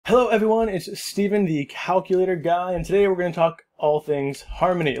Hello everyone, it's Steven, the calculator guy, and today we're going to talk all things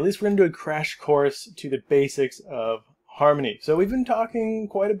Harmony. At least we're going to do a crash course to the basics of Harmony. So we've been talking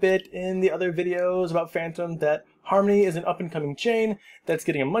quite a bit in the other videos about Phantom that Harmony is an up-and-coming chain that's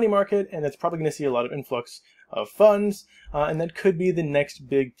getting a money market and that's probably going to see a lot of influx of funds, and that could be the next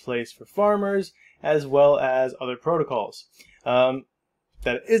big place for farmers as well as other protocols.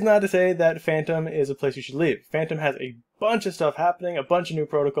 That is not to say that Phantom is a place you should leave. Phantom has a bunch of stuff happening, a bunch of new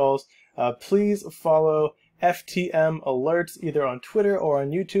protocols. Please follow FTM Alerts either on Twitter or on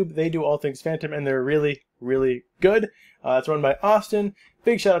YouTube. They do all things Phantom and they're really, really good. It's run by Austin.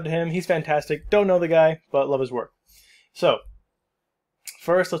 Big shout out to him. He's fantastic. Don't know the guy, but love his work. So,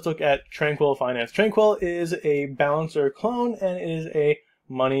 first let's look at Tranquil Finance. Tranquil is a balancer clone and it is a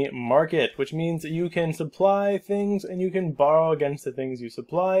money market, which means that you can supply things and you can borrow against the things you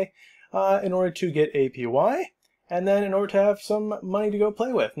supply in order to get APY and then in order to have some money to go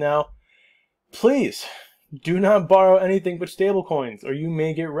play with. Now, please do not borrow anything but stable coins or you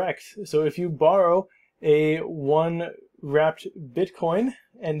may get wrecked. So if you borrow a one wrapped Bitcoin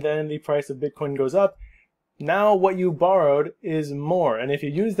and then the price of Bitcoin goes up, now what you borrowed is more. And if you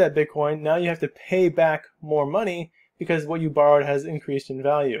use that Bitcoin, now you have to pay back more money because what you borrowed has increased in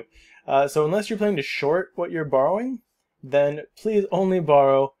value. So unless you're planning to short what you're borrowing, then please only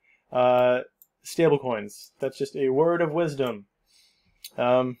borrow stable coins. That's just a word of wisdom.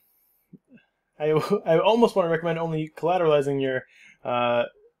 I almost want to recommend only collateralizing your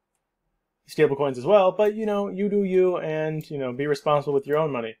stable coins as well, but you know, you do you, and you know, be responsible with your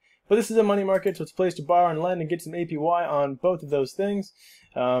own money. But this is a money market, so it's a place to borrow and lend and get some APY on both of those things.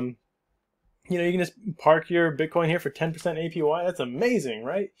 You know, you can just park your Bitcoin here for 10% APY. That's amazing,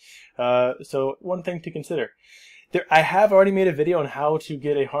 right? So one thing to consider. I have already made a video on how to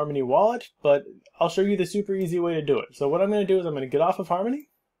get a Harmony wallet, but I'll show you the super easy way to do it. So what I'm going to do is I'm going to get off of Harmony,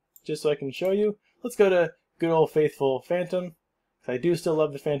 just so I can show you. Let's go to good old faithful Phantom, because I do still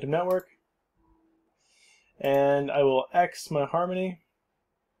love the Phantom network. And I will X my Harmony,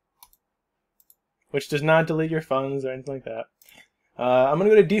 which does not delete your funds or anything like that. I'm going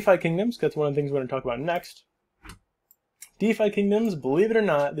to go to DeFi Kingdoms, because that's one of the things we're going to talk about next. DeFi Kingdoms, believe it or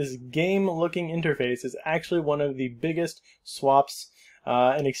not, this game-looking interface is actually one of the biggest swaps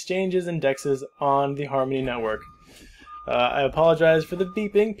and exchanges and dexes on the Harmony network. I apologize for the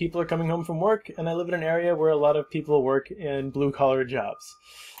beeping. People are coming home from work, and I live in an area where a lot of people work in blue-collar jobs.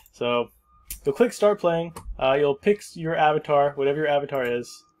 So you'll click Start Playing. You'll pick your avatar, whatever your avatar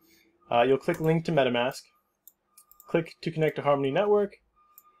is. You'll click Link to MetaMask. Click to connect to Harmony Network.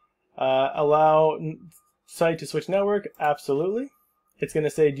 Allow site to switch network. Absolutely. It's going to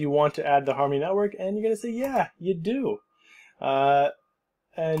say, do you want to add the Harmony Network? And you're going to say, yeah, you do.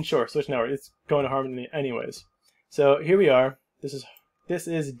 And sure, switch network. It's going to Harmony anyways. So here we are. This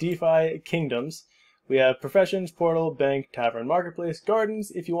is DeFi Kingdoms. We have Professions, Portal, Bank, Tavern, Marketplace, Gardens.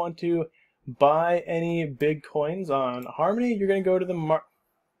 If you want to buy any big coins on Harmony, you're going to go to the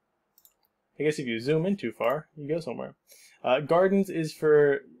I guess if you zoom in too far, you go somewhere. Gardens is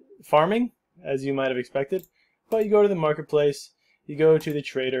for farming, as you might have expected, but you go to the marketplace, you go to the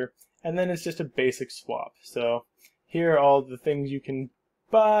trader, and then it's just a basic swap. So here are all the things you can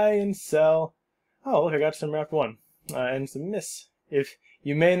buy and sell. Oh, look, I got some wrapped one and some miss. If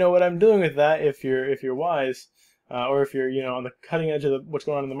you may know what I'm doing with that, if you're wise, or if you're on the cutting edge of what's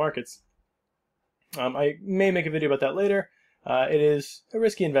going on in the markets. I may make a video about that later. It is a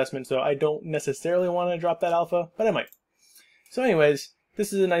risky investment, so I don't necessarily want to drop that alpha, but I might. So anyways,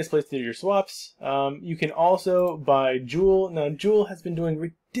 this is a nice place to do your swaps. You can also buy Jewel. Now, Jewel has been doing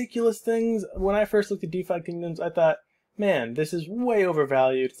ridiculous things. When I first looked at DeFi Kingdoms, I thought, man, this is way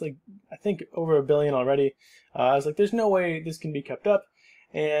overvalued. It's like, I think, over $1 billion already. I was like, there's no way this can be kept up.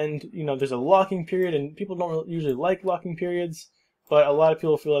 And, there's a locking period, and people don't usually like locking periods, but a lot of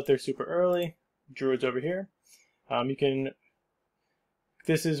people feel that they're super early. Druid's over here.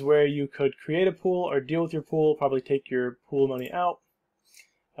 This is where you could create a pool or deal with your pool, probably take your pool money out.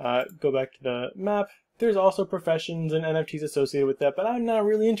 Go back to the map. There's also professions and NFTs associated with that, but I'm not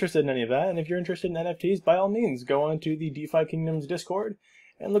really interested in any of that. And if you're interested in NFTs, by all means, go on to the DeFi Kingdoms Discord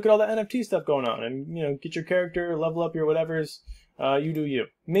and look at all the NFT stuff going on. And, get your character, level up your whatevers. You do you.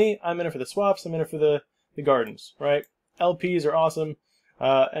 Me, I'm in it for the swaps. I'm in it for the gardens, right? LPs are awesome.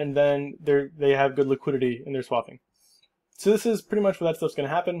 And then they have good liquidity in their swapping. So this is pretty much where that stuff's going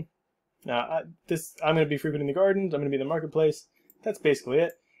to happen. I'm going to be frequenting the gardens. I'm going to be in the marketplace. That's basically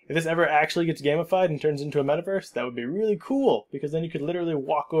it. If this ever actually gets gamified and turns into a metaverse, that would be really cool, because then you could literally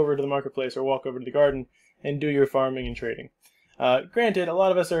walk over to the marketplace or walk over to the garden and do your farming and trading. Granted, a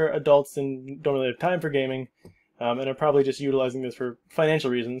lot of us are adults and don't really have time for gaming, and I'm probably just utilizing this for financial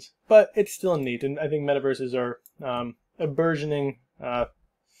reasons, but it's still neat, and I think metaverses are a burgeoning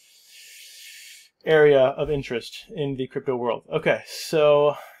area of interest in the crypto world. Okay,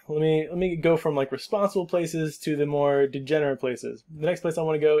 so let me go from like responsible places to the more degenerate places. The next place I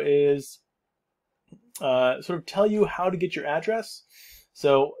want to go is sort of tell you how to get your address.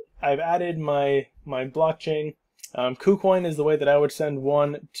 So I've added my blockchain. KuCoin is the way that I would send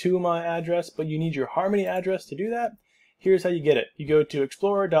one to my address, but you need your Harmony address to do that. Here's how you get it. You go to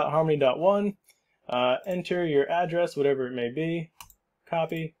explorer.harmony.one, enter your address, whatever it may be,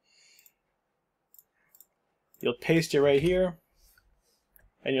 copy. You'll paste it right here,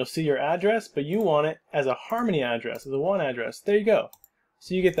 and you'll see your address, but you want it as a Harmony address, as a one address. There you go.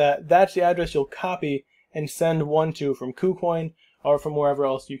 So you get that. That's the address you'll copy and send one to from KuCoin or from wherever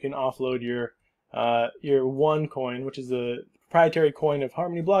else you can offload your one coin, which is the proprietary coin of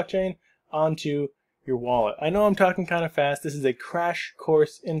Harmony blockchain, onto your wallet. I know I'm talking kind of fast. This is a crash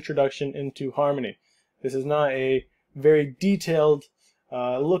course introduction into Harmony. This is not a very detailed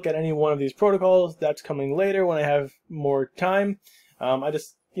look at any one of these protocols. That's coming later when I have more time. I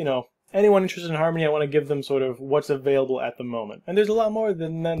just, anyone interested in Harmony, I want to give them sort of what's available at the moment. And there's a lot more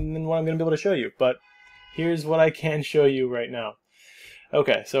than what I'm going to be able to show you, but here's what I can show you right now.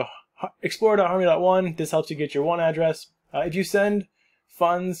 Okay, so explorer.harmony.one, this helps you get your one address. If you send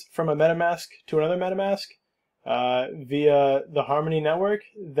funds from a MetaMask to another MetaMask via the Harmony network,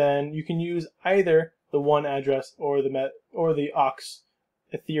 then you can use either the one address or the Ox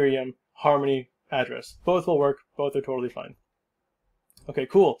Ethereum Harmony address. Both will work. Both are totally fine. Okay,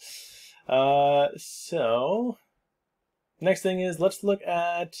 cool. So next thing is let's look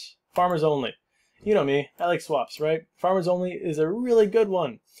at Farmers Only. You know me, I like swaps, right? Farmers Only is a really good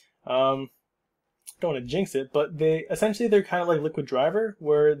one. Don't want to jinx it, but they're kind of like Liquid Driver,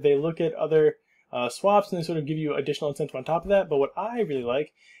 where they look at other swaps and they sort of give you additional incentive on top of that. But what I really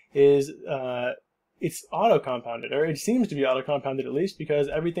like is it's auto-compounded, or it seems to be auto-compounded at least, because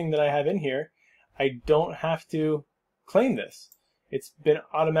everything that I have in here, I don't have to claim this. It's been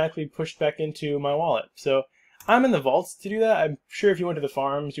automatically pushed back into my wallet. So I'm in the vaults to do that. I'm sure if you went to the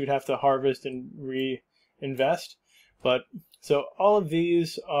farms, you would have to harvest and reinvest. But so all of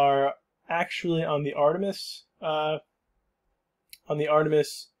these are actually on the Artemis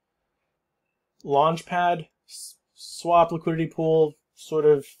launchpad swap liquidity pool sort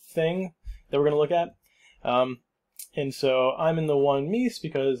of thing that we're going to look at. And so I'm in the one Mies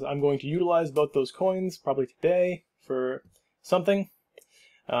because I'm going to utilize both those coins probably today for something.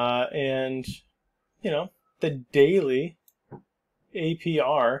 And, the daily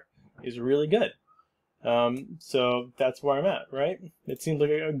APR is really good. So that's where I'm at, right? It seems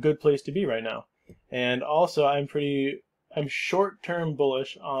like a good place to be right now. And also I'm short-term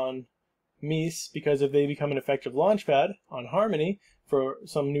bullish on Mies because if they become an effective launchpad on Harmony for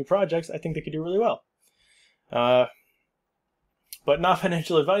some new projects, I think they could do really well. But not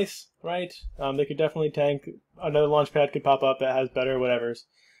financial advice, right? They could definitely tank. Another launchpad could pop up that has better whatevers.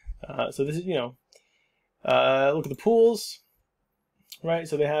 So this is, look at the pools, right?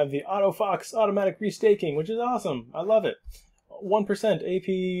 So they have the AutoFox automatic restaking, which is awesome. I love it. 1%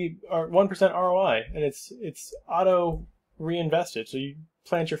 AP or 1% ROI, and it's auto reinvested. So you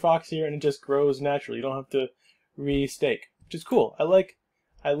plant your Fox here and it just grows naturally. You don't have to restake, which is cool. I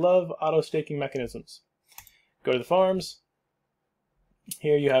love auto staking mechanisms. Go to the farms.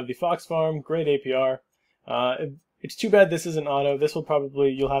 Here you have the Fox farm, great APR. It's too bad this isn't auto. This will probably,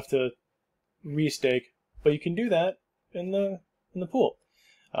 you'll have to restake, but you can do that in the pool.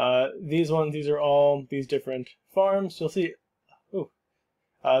 These are all these different farms. You'll see,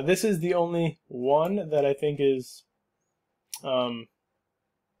 this is the only one that I think is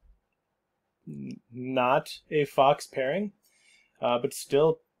not a Fox pairing, but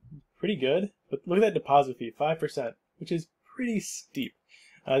still pretty good. But look at that deposit fee, 5%, which is pretty steep.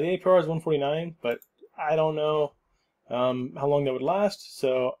 The APR is 149, but I don't know how long that would last,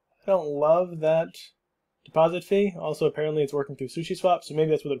 so I don't love that deposit fee. Also, apparently it's working through SushiSwap, so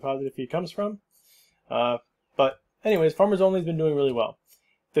maybe that's where the deposit fee comes from. But anyways, Farmers Only has been doing really well.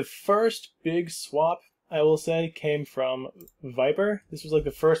 The first big swap, I will say, came from Viper. This was like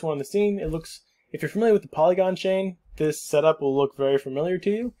the first one on the scene. It looks, if you're familiar with the Polygon chain, this setup will look very familiar to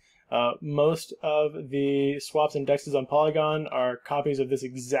you. Most of the swaps and dexes on Polygon are copies of this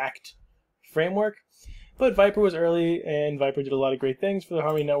exact framework. But Viper was early, and Viper did a lot of great things for the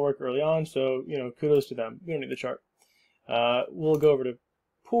Harmony network early on, so, kudos to them. We don't need the chart. We'll go over to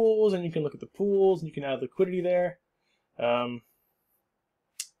pools, and you can look at the pools, and you can add liquidity there.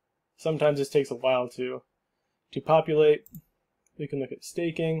 Sometimes this takes a while to populate. We can look at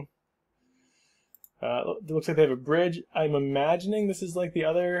staking. It looks like they have a bridge. I'm imagining this is like the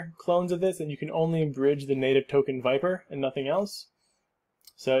other clones of this, and you can only bridge the native token Viper and nothing else.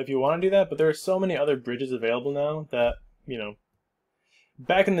 So if you want to do that, but there are so many other bridges available now that, you know,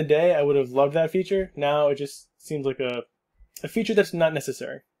 back in the day I would have loved that feature. Now it just seems like a feature that's not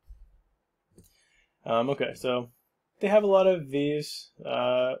necessary. Okay, so they have a lot of these.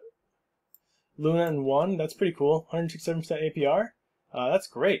 Luna and 1, that's pretty cool. 167% APR. That's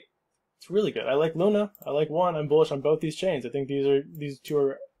great. It's really good. I like Luna. I like 1. I'm bullish on both these chains. I think these two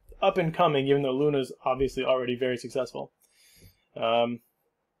are up and coming, even though Luna's obviously already very successful.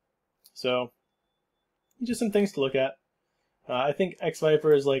 So just some things to look at. I think X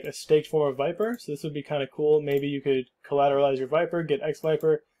Viper is like a staked form of Viper, so this would be kind of cool. Maybe you could collateralize your Viper, get X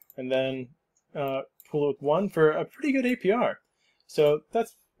Viper, and then pool with 1 for a pretty good APR. So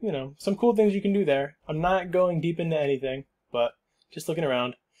that's, you know, some cool things you can do there. I'm not going deep into anything, but just looking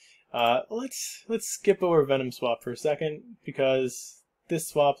around. Let's skip over Venom Swap for a second, because this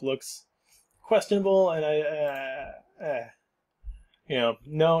swap looks questionable, and you know,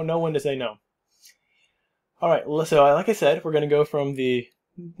 no one to say no. All right, so like I said, we're going to go from the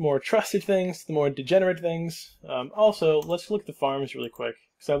more trusted things to the more degenerate things. Also, let's look at the farms really quick,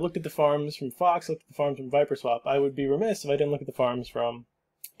 because I've looked at the farms from Fox, looked at the farms from Viper Swap. I would be remiss if I didn't look at the farms from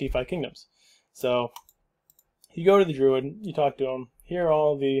DeFi Kingdoms. So you go to the Druid, you talk to him. Here are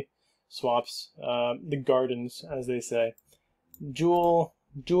all the swaps, the gardens, as they say. Jewel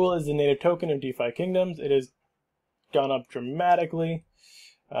is the native token of DeFi Kingdoms. It has gone up dramatically.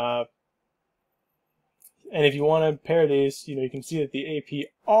 And if you want to pair these, you know, you can see that the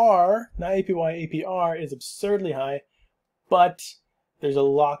APR, not APY, APR is absurdly high, but there's a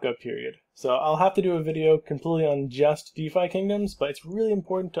lockup period. So I'll have to do a video completely on just DeFi Kingdoms, but it's really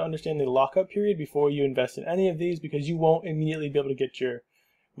important to understand the lockup period before you invest in any of these, because you won't immediately be able to get your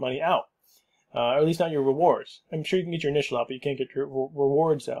money out, or at least not your rewards. I'm sure you can get your initial out, but you can't get your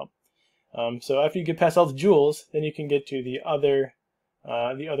rewards out. So after you get past all the jewels, then you can get to the other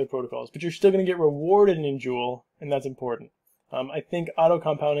protocols, but you're still going to get rewarded in Jewel, and that's important. I think auto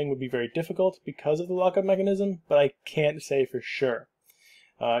compounding would be very difficult because of the lockup mechanism, but I can't say for sure,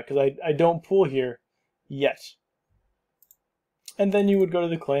 because I don't pool here yet. And then you would go to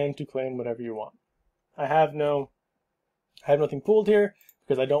the clan to claim whatever you want. I have nothing pooled here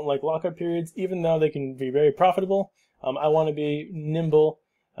because I don't like lockup periods, even though they can be very profitable. I want to be nimble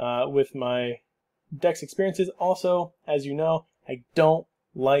with my DEX experiences. Also, as you know, I don't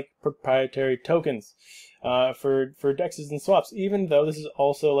like proprietary tokens for DEXs and swaps, even though this is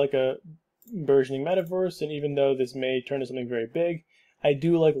also like a burgeoning metaverse, and even though this may turn to something very big, I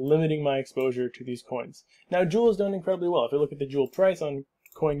do like limiting my exposure to these coins. Now, Jewel has done incredibly well. If you look at the Jewel price on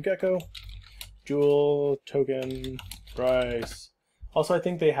CoinGecko, Jewel token price. Also, I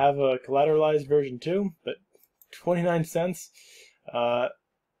think they have a collateralized version too, but 29 cents.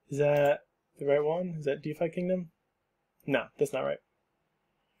 Is that the right one? Is that DeFi Kingdom? No, that's not right.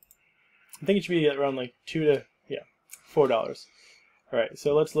 I think it should be around like $4. All right,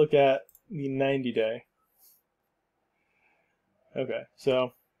 so let's look at the 90-day. Okay,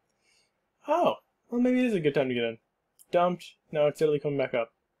 so, oh, well, maybe it is a good time to get in. Dumped, now it's steadily coming back up.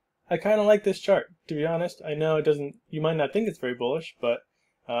 I kind of like this chart, to be honest. I know it doesn't, you might not think it's very bullish, but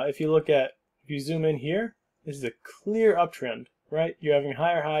if you zoom in here, this is a clear uptrend, right? You're having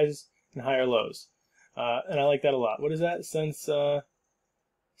higher highs and higher lows. And I like that a lot. What is that? Since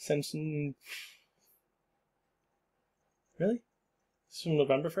really? This is from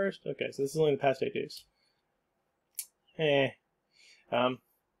November 1st? Okay, so this is only the past 8 days. Well,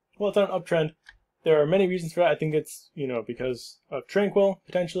 it's on an uptrend. There are many reasons for that. I think it's, you know, because of Tranquil,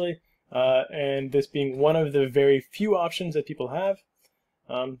 potentially, and this being one of the very few options that people have.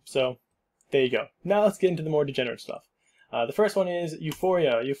 So, there you go. Now let's get into the more degenerate stuff. The first one is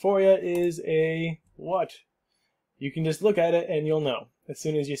Euphoria. Euphoria is a what? You can just look at it and you'll know as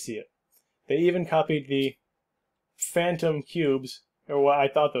soon as you see it. They even copied the Phantom cubes, or what I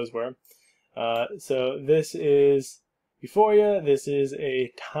thought those were. So this is Euphoria. This is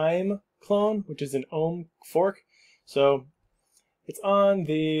a Time clone, which is an Ohm fork. So it's on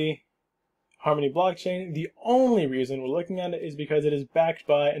the Harmony blockchain. The only reason we're looking at it is because it is backed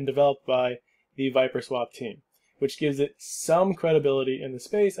by and developed by the Viper Swap team, which gives it some credibility in the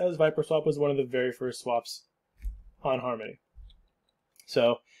space, as Viper Swap was one of the very first swaps on Harmony.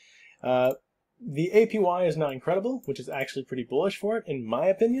 So the APY is not incredible, which is actually pretty bullish for it, in my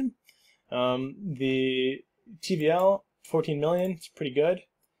opinion. The TVL, 14 million, it's pretty good.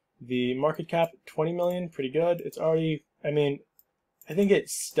 The market cap, 20 million, pretty good. It's already, I mean, I think it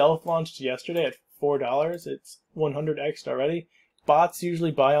stealth launched yesterday at $4. It's 100x'd already. Bots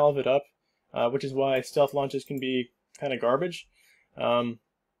usually buy all of it up which is why stealth launches can be kind of garbage.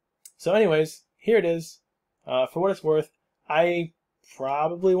 So anyways, here it is. For what it's worth, I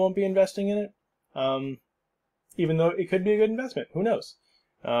probably won't be investing in it, even though it could be a good investment. Who knows?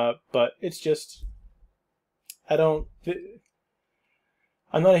 But it's just, I'm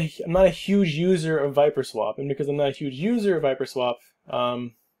not a huge user of ViperSwap, and because I'm not a huge user of ViperSwap,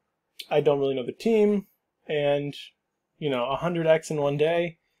 I don't really know the team, and 100x in one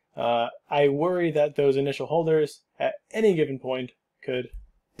day, I worry that those initial holders at any given point could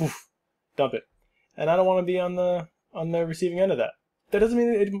dump it, and I don't want to be on the receiving end of that. That doesn't mean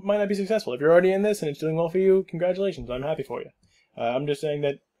it might not be successful. If you're already in this and it's doing well for you, congratulations, I'm happy for you. I'm just saying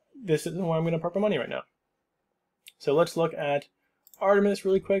that this isn't where I'm going to park my money right now. So let's look at Artemis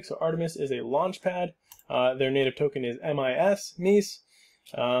really quick. So Artemis is a launch pad. Their native token is MIS.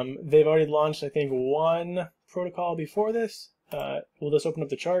 They've already launched, I think, one protocol before this. We'll just open up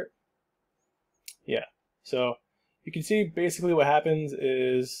the chart. Yeah, so you can see basically what happens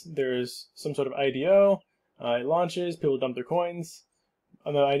is there's some sort of IDO. It launches, people dump their coins.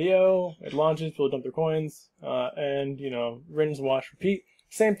 On the IDO, it launches, people dump their coins, and rinse, wash, repeat.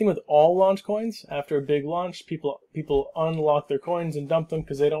 Same thing with all launch coins. After a big launch, people unlock their coins and dump them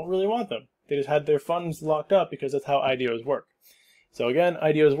because they don't really want them. They just had their funds locked up because that's how IDOs work. So again,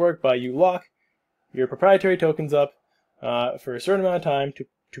 IDOs work by you lock your proprietary tokens up for a certain amount of time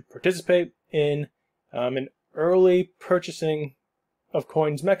to participate in an early purchasing of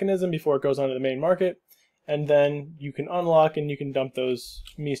coins mechanism before it goes onto the main market. And then you can unlock and you can dump those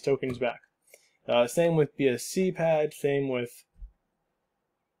MIS tokens back. Same with BSC pad, same with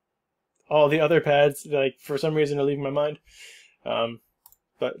all the other pads, like for some reason are leaving my mind.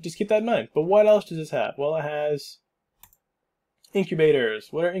 But just keep that in mind. But what else does this have? Well, it has incubators.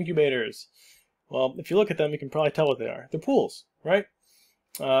 What are incubators? Well, if you look at them, you can probably tell what they are. They're pools, right?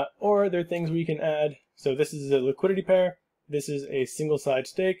 Or they're things where you can add. So this is a liquidity pair. This is a single side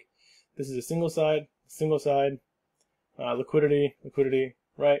stake. This is a single side, liquidity,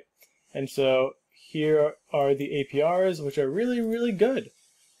 right? And so here are the APRs, which are really, really good.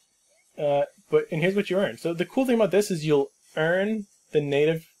 And here's what you earn. So the cool thing about this is you'll earn the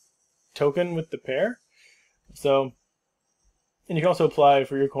native token with the pair. So, and you can also apply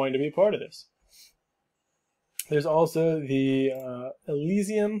for your coin to be a part of this. There's also the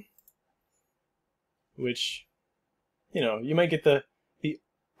Elysium, which, you might get the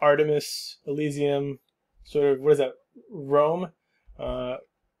Artemis, Elysium, sort of, what is that, Rome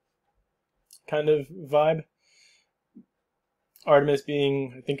kind of vibe. Artemis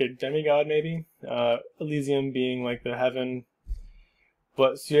being, I think, a demigod maybe. Elysium being like the heaven.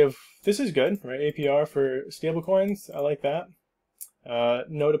 But so you have, this is good, right? APR for stablecoins, I like that.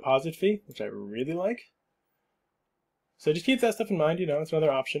 No deposit fee, which I really like. So just keep that stuff in mind, it's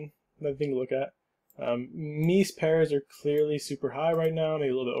another option, another thing to look at. MIS pairs are clearly super high right now, maybe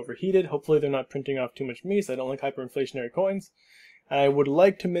a little bit overheated. Hopefully they're not printing off too much MIS. I don't like hyperinflationary coins. I would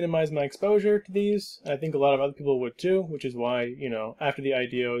like to minimize my exposure to these. I think a lot of other people would too, which is why, after the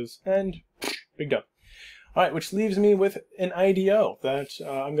IDOs end, big dump. All right, which leaves me with an IDO that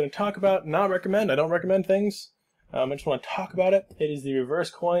I'm going to talk about, not recommend. I don't recommend things. I just want to talk about it. It is the reverse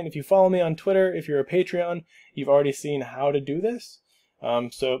coin. If you follow me on Twitter, if you're a Patreon, you've already seen how to do this.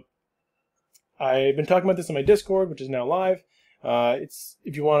 So I've been talking about this in my Discord, which is now live.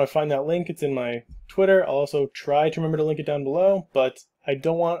 If you want to find that link, it's in my Twitter. I'll also try to remember to link it down below, but I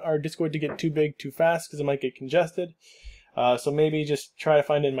don't want our Discord to get too big too fast because it might get congested. So maybe just try to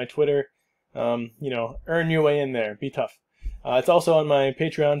find it in my Twitter. Earn your way in there. Be tough. It's also on my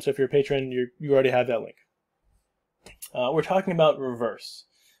Patreon, so if you're a patron, you already have that link. We're talking about reverse.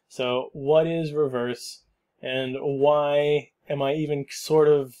 So what is reverse, and why am I even sort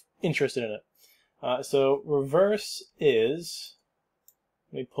of interested in it? So reverse is,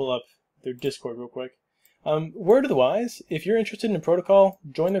 let me pull up their Discord real quick. Word of the wise, if you're interested in a protocol,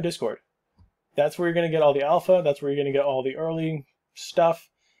 join their Discord. That's where you're going to get all the alpha, that's where you're going to get all the early stuff,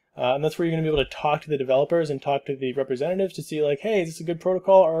 and that's where you're going to be able to talk to the developers and talk to the representatives to see like, hey, is this a good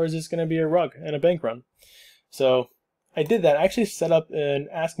protocol, or is this going to be a rug and a bank run? So I did that. I actually set up an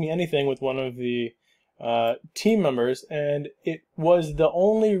Ask Me Anything with one of the team members, and it was the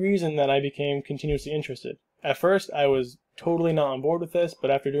only reason that I became continuously interested. At first, I was totally not on board with this,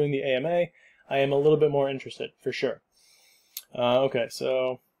 but after doing the AMA, I am a little bit more interested, for sure. Okay,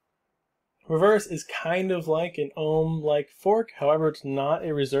 so reverse is kind of like an ohm-like fork. However, it's not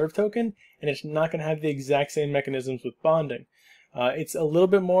a reserve token, and it's not going to have the exact same mechanisms with bonding. It's a little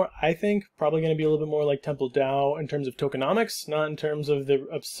bit more, I think, probably going to be a little bit more like Temple DAO in terms of tokenomics, not in terms of the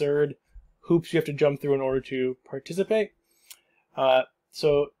absurd hoops you have to jump through in order to participate.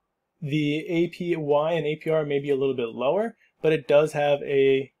 So The APY and APR may be a little bit lower, but it does have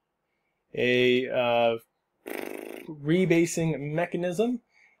a rebasing mechanism,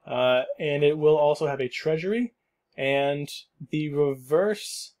 and it will also have a treasury, and the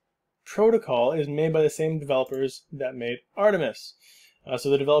reverse protocol is made by the same developers that made Artemis. So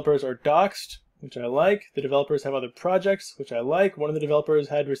the developers are doxed, which I like. The developers have other projects, which I like. One of the developers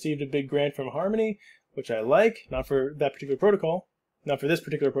had received a big grant from Harmony, which I like, not for that particular protocol, not for this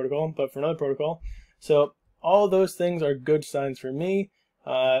particular protocol, but for another protocol. So all those things are good signs for me.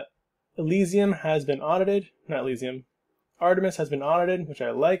 Elysium has been audited, not Elysium, Artemis has been audited, which I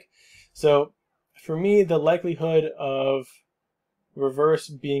like. So for me, the likelihood of reverse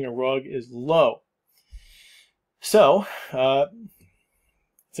being a rug is low. So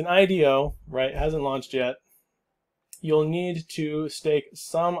it's an IDO, right? It hasn't launched yet. You'll need to stake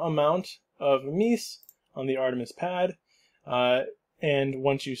some amount of MEES on the Artemis pad. And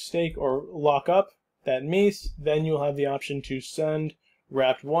once you stake or lock up that MEES, then you'll have the option to send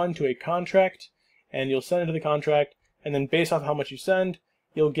Wrapped 1 to a contract, and you'll send it to the contract, and then based off how much you send,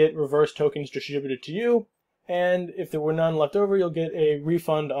 you'll get reverse tokens distributed to you, and if there were none left over, you'll get a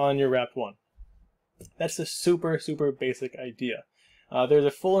refund on your Wrapped 1. That's the super, super basic idea. There's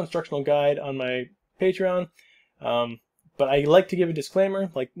a full instructional guide on my Patreon, but I like to give a disclaimer,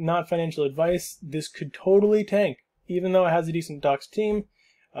 like not financial advice. This could totally tank. Even though it has a decent docs team,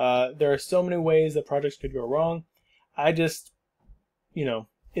 there are so many ways that projects could go wrong. I just,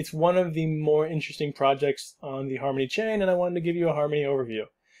 it's one of the more interesting projects on the Harmony chain, and I wanted to give you a Harmony overview.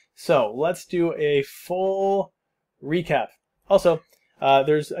 So let's do a full recap. Also,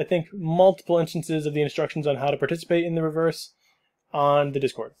 there's, I think, multiple instances of the instructions on how to participate in the reverse on the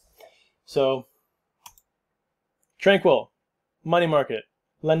Discord. So, Tranquil, money market,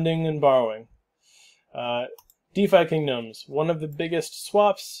 lending and borrowing. DeFi Kingdoms, one of the biggest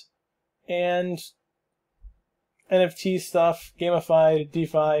swaps, and NFT stuff, gamified,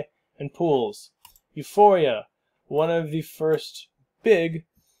 DeFi, and pools. Euphoria, one of the first big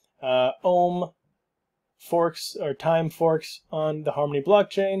Ohm forks or time forks on the Harmony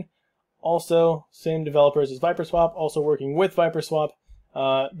blockchain. Also, same developers as ViperSwap, also working with ViperSwap.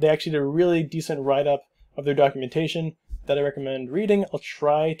 They actually did a really decent write-up of their documentation that I recommend reading. I'll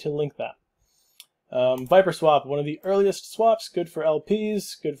try to link that. ViperSwap, one of the earliest swaps, good for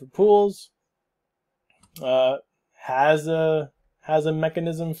LPs, good for pools. Has a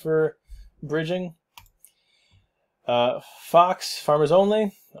mechanism for bridging. Fox, farmers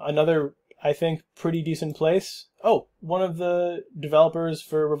only, another, I think, pretty decent place. Oh, one of the developers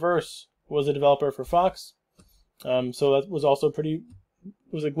for Reverse was a developer for Fox, so that was also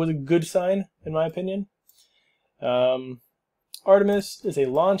was a good sign in my opinion. Artemis is a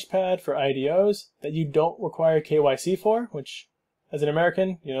launch pad for IDOs that you don't require KYC for, which, as an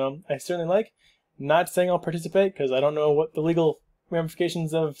American, I certainly like. Not saying I'll participate because I don't know what the legal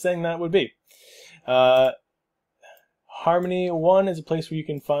ramifications of saying that would be. Harmony 1 is a place where you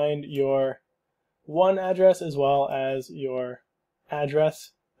can find your one address as well as your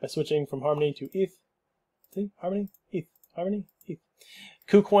address by switching from Harmony to ETH. See? Harmony, ETH, Harmony, ETH.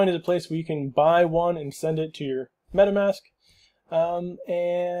 KuCoin is a place where you can buy one and send it to your MetaMask.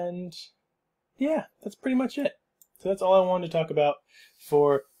 And yeah, that's pretty much it. So that's all I wanted to talk about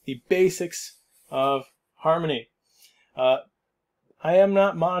for the basics of Harmony. I am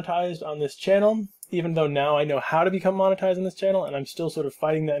not monetized on this channel, even though now I know how to become monetized on this channel, and I'm still sort of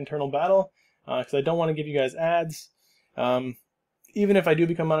fighting that internal battle because I don't want to give you guys ads. Even if I do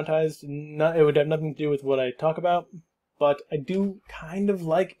become monetized, it would have nothing to do with what I talk about, but I do kind of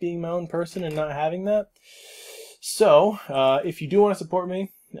like being my own person and not having that. So, if you do want to support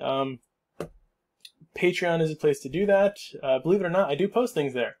me, Patreon is a place to do that. Believe it or not, I do post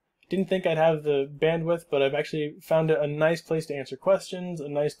things there. Didn't think I'd have the bandwidth, but I've actually found it a nice place to answer questions, a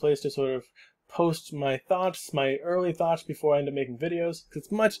nice place to sort of post my thoughts, my early thoughts before I end up making videos. Because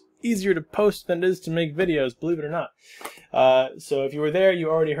it's much easier to post than it is to make videos, believe it or not. So if you were there, you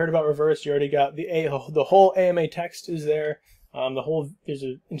already heard about Reverse. You already got the whole AMA text is there. There's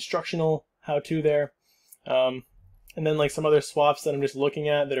an instructional how-to there. And then like some other swaps that I'm just looking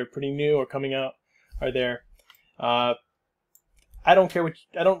at that are pretty new or coming out are there. I don't care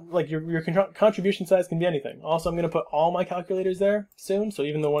your contribution size can be anything. Also, I'm going to put all my calculators there soon, so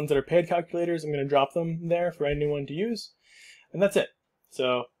even the ones that are paid calculators, I'm going to drop them there for anyone to use. And that's it.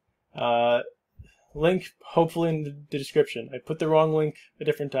 So, link hopefully in the description. I put the wrong link a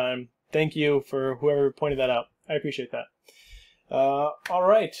different time. Thank you for whoever pointed that out. I appreciate that. All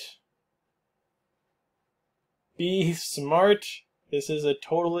right. Be smart. This is a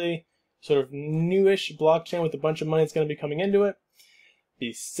totally sort of newish blockchain with a bunch of money that's going to be coming into it.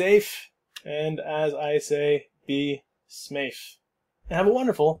 be safe, and as I say, be smafe. And have a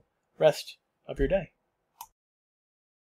wonderful rest of your day.